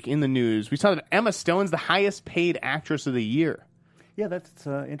this week in the news? We saw that Emma Stone's the highest paid actress of the year. Yeah, that's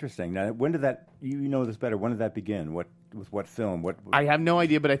interesting. Now, when did that? You know this better. When did that begin? With what film? What? I have no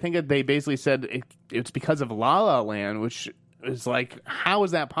idea, but I think that they basically said it's because of La La Land, which is like, how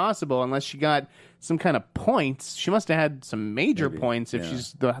is that possible? Unless she got some kind of points, she must have had some major points if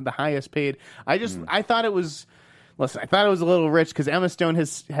she's the highest paid. I thought it was. Listen, I thought it was a little rich because Emma Stone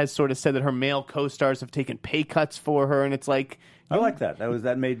has sort of said that her male co-stars have taken pay cuts for her, and it's like. I like that.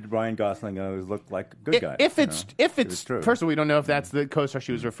 That made Ryan Gosling always look like a good guy. If it's true. First of all, we don't know if that's the co-star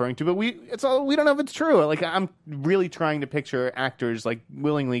she was referring to, but we don't know if it's true. Like, I'm really trying to picture actors like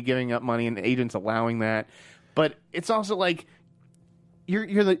willingly giving up money and agents allowing that, but it's also like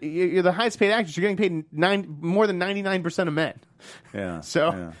you're the highest paid actress. You're getting paid more than 99% of men. Yeah.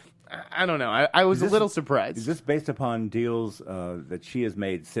 So. Yeah. I don't know. I was a little surprised. Is this based upon deals that she has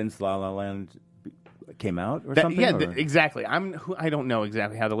made since La La Land came out or something? Yeah, exactly. I don't know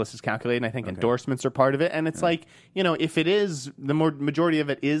exactly how the list is calculated. I think endorsements are part of it, and it's like, if it is, the majority of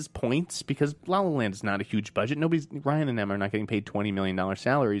it is points, because La La Land is not a huge budget. Ryan and Emma are not getting paid $20 million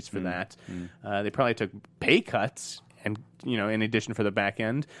salaries for that. They probably took pay cuts, and in addition for the back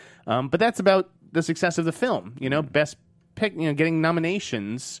end. But that's about the success of the film. Best pick. Getting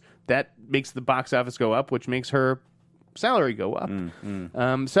nominations, that makes the box office go up, which makes her salary go up.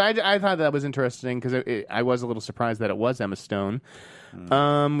 So I thought that was interesting because I was a little surprised that it was Emma Stone. There's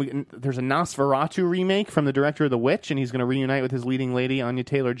a Nosferatu remake from the director of The Witch, and he's going to reunite with his leading lady, Anya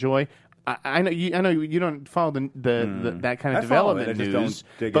Taylor-Joy. I know you don't follow that kind of development news,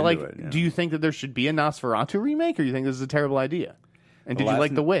 but like, do you think that there should be a Nosferatu remake, or do you think this is a terrible idea? And did you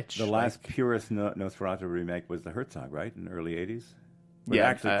like The Witch? The last purest Nosferatu remake was the Herzog, right, in the early 80s? Yeah,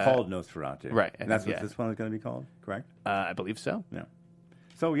 actually called Nosferatu. Right. And that's what this one is going to be called, correct? I believe so. Yeah.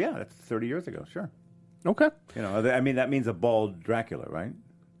 So, yeah, that's 30 years ago, sure. Okay. You know, I mean, that means a bald Dracula, right?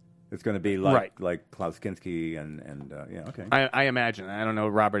 It's going to be like Klaus Kinski and yeah, okay. I imagine. I don't know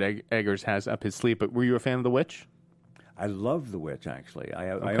what Robert Eggers has up his sleeve, but were you a fan of The Witch? I love The Witch, actually.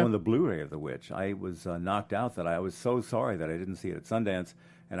 I own the Blu-ray of The Witch. I was knocked out that I was so sorry that I didn't see it at Sundance,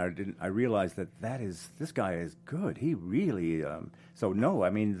 and I realized that this guy is good. He really so no, I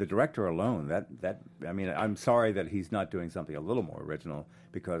mean the director alone. I mean I'm sorry that he's not doing something a little more original,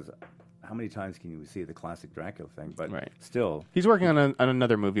 because how many times can you see the classic Dracula thing? But still, he's working on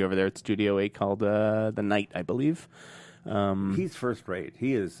another movie over there at Studio 8 called The Night, I believe. He's first rate.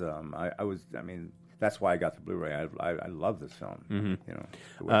 He is. I mean. That's why I got the Blu-ray. I love this film. Mm-hmm. You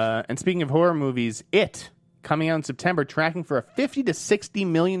know. And speaking of horror movies, It, coming out in September, tracking for a $50 to $60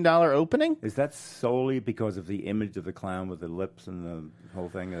 million opening. Is that solely because of the image of the clown with the lips and the whole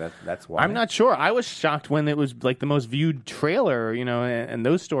thing? That's why. I'm not sure. I was shocked when it was like the most viewed trailer, you know, and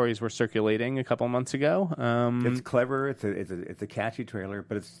those stories were circulating a couple months ago. It's clever. It's a catchy trailer,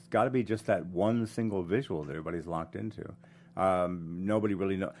 but it's got to be just that one single visual that everybody's locked into. Nobody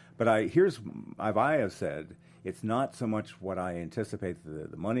really knows. But I have said it's not so much what I anticipate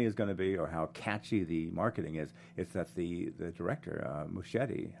the money is going to be or how catchy the marketing is. It's that the director,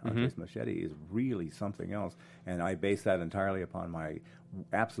 Muschietti, Andres Muschietti, is really something else. And I base that entirely upon my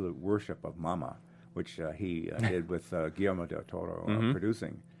absolute worship of Mama, which he did with Guillermo del Toro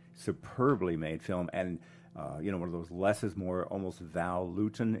producing. Superbly made film. And, you know, one of those less is more, almost Val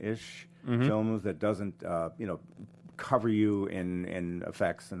Lewton-ish films that doesn't, you know, cover you in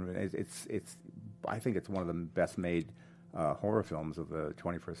effects, and it's I think it's one of the best made horror films of the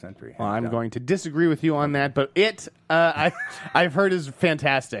 21st century. Well, I'm going to disagree with you on that, but I've heard is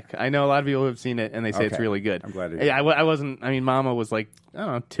fantastic. I know a lot of people who have seen it and they say it's really good. I'm glad to hear. I wasn't. I mean, Mama was like, I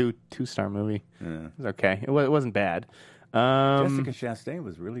don't know, two-star movie. Yeah. It was okay. It wasn't bad. Jessica Chastain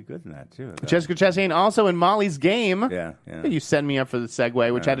was really good in that too. Jessica Chastain also in Molly's Game. Yeah. You set me up for the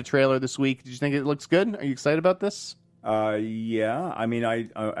segue, which had a trailer this week. Did you think it looks good? Are you excited about this? Yeah. I mean, I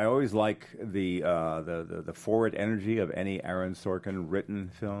always like the forward energy of any Aaron Sorkin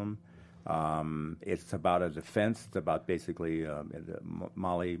written film. It's about a defense. It's about basically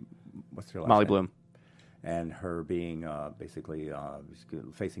Molly. What's her last name? Molly Bloom. And her being basically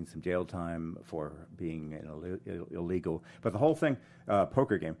facing some jail time for being illegal. But the whole thing,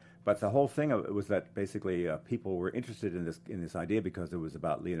 poker game. But the whole thing was that basically people were interested in this idea because it was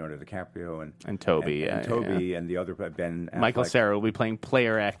about Leonardo DiCaprio and Toby, and the other Ben Affleck. Michael Cera will be playing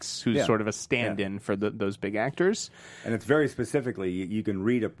Player X, who's sort of a stand-in for those big actors. And it's very specifically, you can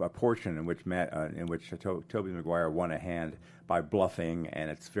read a portion in which Tobey Maguire won a hand by bluffing, and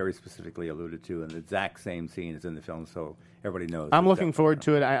it's very specifically alluded to, and the exact same scene is in the film, so everybody knows. I'm looking forward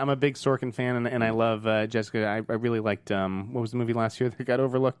to it. I'm a big Sorkin fan, and I love Jessica. I really liked, what was the movie last year that got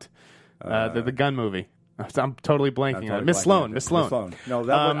overlooked? The gun movie. I'm totally blanking on it. Miss Sloane. No,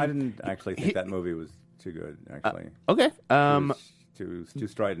 that one, I didn't actually think that movie was too good, actually. Okay. Too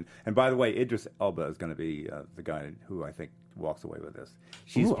strident. And by the way, Idris Elba is going to be the guy who I think walks away with this.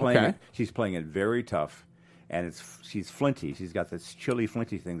 She's playing it very tough. And she's flinty. She's got this chilly,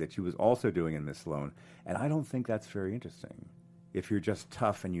 flinty thing that she was also doing in Miss Sloane. And I don't think that's very interesting. If you're just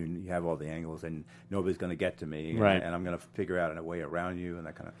tough and you have all the angles and nobody's going to get to me, right. and I'm going to figure out a way around you, and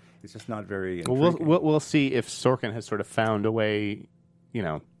that kind of, it's just not very intriguing. We'll see if Sorkin has sort of found a way, you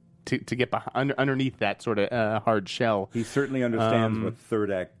know, to get underneath that sort of hard shell. He certainly understands what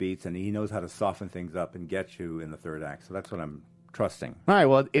third act beats, and he knows how to soften things up and get you in the third act. So that's what I'm trusting. All right,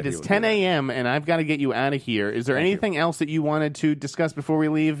 well, it is 10 a.m., and I've got to get you out of here. Is there anything else that you wanted to discuss before we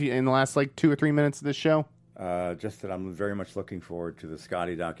leave in the last, 2 or 3 minutes of this show? Just that I'm very much looking forward to the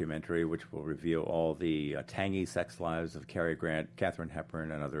Scotty documentary, which will reveal all the tangy sex lives of Cary Grant, Katharine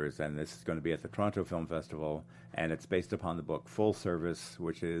Hepburn, and others. And this is going to be at the Toronto Film Festival, and it's based upon the book Full Service,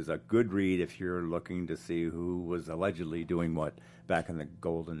 which is a good read if you're looking to see who was allegedly doing what back in the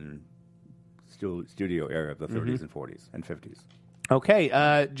golden studio era of the 30s and 40s and 50s.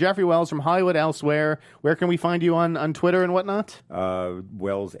 Okay, Jeffrey Wells from Hollywood Elsewhere. Where can we find you on Twitter and whatnot?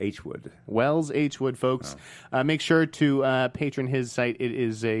 Wells H. Wood. Wells H. Wood, folks. Make sure to patron his site. It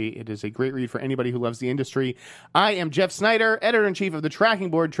is a great read for anybody who loves the industry. I am Jeff Snyder, editor-in-chief of the Tracking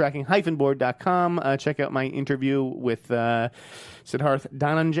Board, tracking-board.com. Check out my interview with Siddharth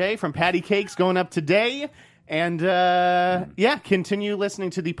Dhananjay from Patty Cakes going up today. And, continue listening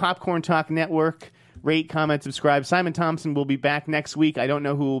to the Popcorn Talk Network. Rate, comment, subscribe. Simon Thompson will be back next week. I don't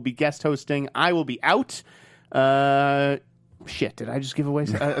know who will be guest hosting. I will be out. Shit, did I just give away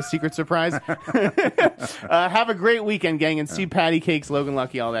a secret surprise? Have a great weekend, gang, and see patty cakes, Logan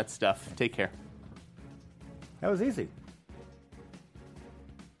Lucky, all that stuff. Take care. That was easy.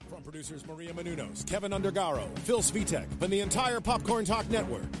 From producers Maria Menounos, Kevin Undergaro, Phil Svitek, and the entire Popcorn Talk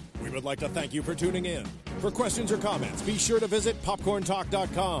Network, we would like to thank you for tuning in. For questions or comments, be sure to visit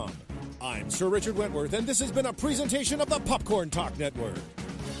popcorntalk.com. I'm Sir Richard Wentworth, and this has been a presentation of the Popcorn Talk Network.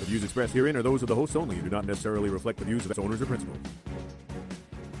 The views expressed herein are those of the hosts only and do not necessarily reflect the views of its owners or principals.